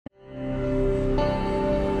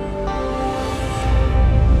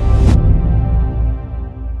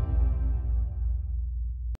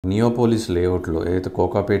Neopolis లేఅవుట్లో ఏదైతే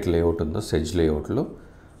Kokapet layout ఉందో సెజ్ లేఅవుట్లో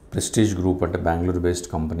ప్రెస్టీజ్ గ్రూప్ అంటే బెంగళూరు బేస్డ్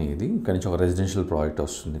కంపెనీ ఇది. ఇక్కడ నుంచి ఒక రెసిడెన్షియల్ ప్రాజెక్ట్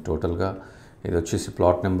వస్తుంది. టోటల్గా ఇది వచ్చేసి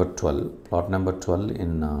plot number 12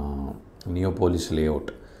 in Neopolis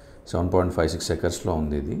layout 7.56 ఎకర్స్లో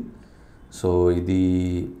ఉంది ఇది. సో ఇది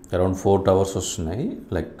అరౌండ్ 4 టవర్స్ వస్తున్నాయి.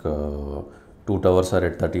 Like 2 towers are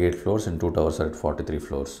at 38 floors and 2 towers are at 43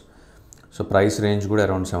 floors. So price range కూడా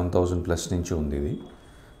అరౌండ్ 7,000 ప్లస్ నుంచి ఉంది ఇది.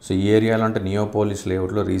 సో ఈ ఏరియాలో అంటే నియోపోలిస్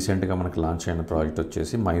లేఅవుట్లో రీసెంట్గా మనకు లాంచ్ అయిన ప్రాజెక్ట్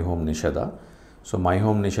వచ్చేసి my home Nishada. So my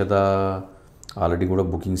home Nishada already కూడా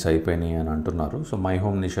బుకింగ్స్ అయిపోయినాయి అని అంటున్నారు. So my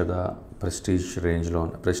home Nishada prestige రేంజ్లో,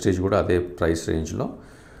 ప్రెస్టీజ్ కూడా అదే ప్రైస్ రేంజ్లో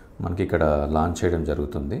మనకి ఇక్కడ లాంచ్ చేయడం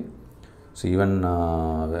జరుగుతుంది. So even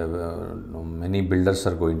many builders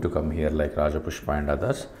are going to come here like Rajapushpa and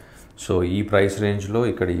others. So ఈ ప్రైస్ రేంజ్లో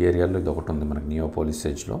ఇక్కడ ఈ ఏరియాలో ఇది ఒకటి ఉంది మనకి నియోపోలిస్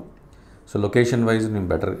ఎడ్జ్లో. సో లొకేషన్ వైజ్ నేను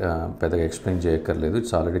పెద్దగా ఎక్స్ప్లెయిన్ చేయక్కర్లేదు.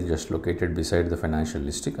 It's already just located beside the financial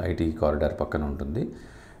district, IT corridor పక్కన ఉంటుంది.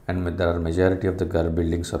 And there are majority of the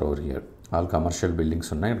buildings are over here. All commercial buildings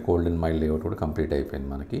ఉన్నాయి. అండ్ గోల్డెన్ మైల్ లేఅవుట్ కూడా complete అయిపోయింది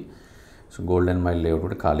మనకి. So golden mile layout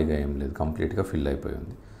కూడా ఖాళీగా ఏం లేదు, కంప్లీట్గా ఫిల్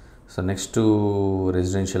అయిపోయింది. సో నెక్స్ట్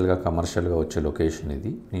రెసిడెన్షియల్గా కమర్షియల్గా వచ్చే లొకేషన్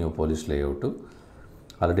ఇది Neopolis layout.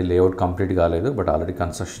 Already layout complete కాలేదు, బట్ ఆల్రెడీ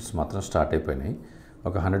కన్స్ట్రక్షన్స్ మాత్రం స్టార్ట్ అయిపోయినాయి.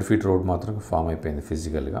 ఒక 100 ఫీట్ రోడ్ మాత్రం ఫామ్ అయిపోయింది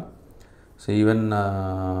ఫిజికల్గా. సో ఈవెన్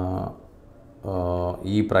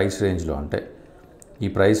ఈ ప్రైస్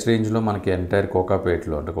రేంజ్లో మనకి ఎంటైర్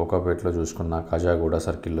కోకాపేట్లో చూసుకున్న, ఖజాగూడ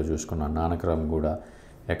సర్కిల్లో చూసుకున్న, నానక్రామ్గూడ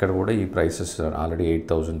ఎక్కడ కూడా ఈ ప్రైసెస్ ఆల్రెడీ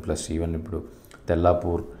 8,000 ప్లస్. ఈవెన్ ఇప్పుడు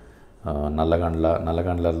తెల్లాపూర్,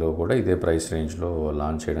 నల్లగండ్లలో కూడా ఇదే ప్రైస్ రేంజ్లో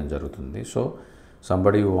లాంచ్ చేయడం జరుగుతుంది. So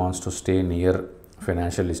somebody who wants to stay near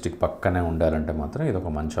financial district పక్కనే ఉండాలంటే మాత్రం ఇది ఒక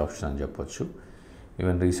మంచి ఆప్షన్ అని చెప్పొచ్చు.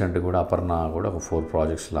 ఈవెన్ రీసెంట్గా కూడా అపర్ణ కూడా ఒక 4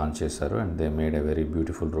 ప్రాజెక్ట్స్ లాంచ్ చేశారు and they made a very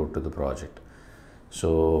beautiful road to the project. So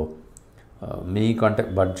మీకు అంటే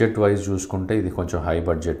బడ్జెట్ వైజ్ చూసుకుంటే ఇది కొంచెం high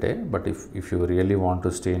బడ్జెటే, but if you really want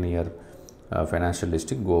to stay near financial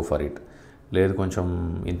district go for it. లేదు కొంచెం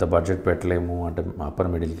ఇంత బడ్జెట్ పెట్టలేము అంటే అప్పర్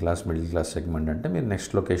మిడిల్ క్లాస్ సెగ్మెంట్ అంటే మీరు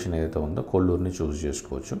నెక్స్ట్ లొకేషన్ ఏదైతే ఉందో కొల్లూరుని చూస్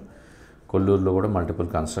చేసుకోవచ్చు. కొల్లూరులో కూడా మల్టిపుల్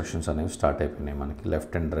కన్స్ట్రక్షన్స్ అనేవి స్టార్ట్ అయిపోయినాయి మనకి.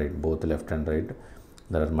 Left and right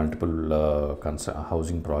there are multiple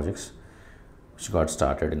housing projects which got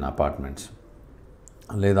started in apartments.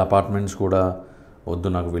 లేదా అపార్ట్మెంట్స్ కూడా వద్దు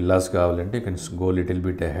నాకు విల్లాస్ కావాలంటే you can go little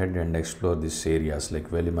bit ahead and explore this areas like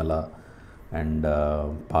Velimala and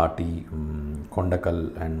పాటి, కొండకల్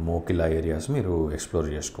అండ్ మోకిలా ఏరియాస్ మీరు ఎక్స్ప్లోర్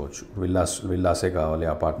చేసుకోవచ్చు. విల్లాసే కావాలి,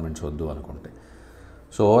 అపార్ట్మెంట్స్ వద్దు అనుకుంటే.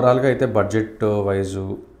 సో ఓవరాల్గా అయితే బడ్జెట్ వైజు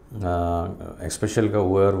ఎస్పెషల్గా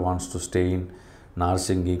whoever wants to stay in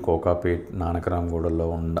Narsingi, Kokapet, నానక్రామ్గూడలో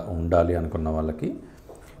ఉండాలి అనుకున్న వాళ్ళకి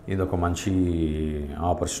ఇది ఒక మంచి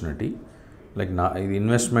ఆపర్చునిటీ. లైక్ ఇది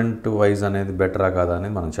ఇన్వెస్ట్మెంట్ వైజ్ అనేది బెటరా కాదా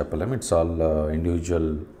అనేది మనం చెప్పలేము. It's all individual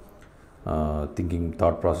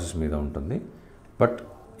thought process మీద ఉంటుంది. బట్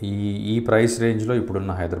ఈ ప్రైస్ రేంజ్లో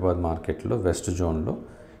ఇప్పుడున్న హైదరాబాద్ మార్కెట్లో వెస్ట్ జోన్లో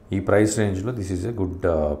ఈ ప్రైస్ రేంజ్లో this is a good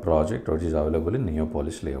project which is available in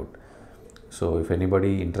Neopolis layout. So if anybody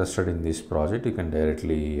interested in this project, you can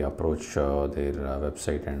directly approach their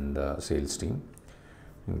website and sales team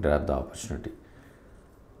and grab the opportunity.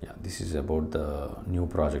 Yeah, this is about the new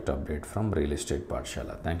project update from Real Estate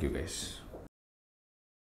Pathshala. Thank you guys.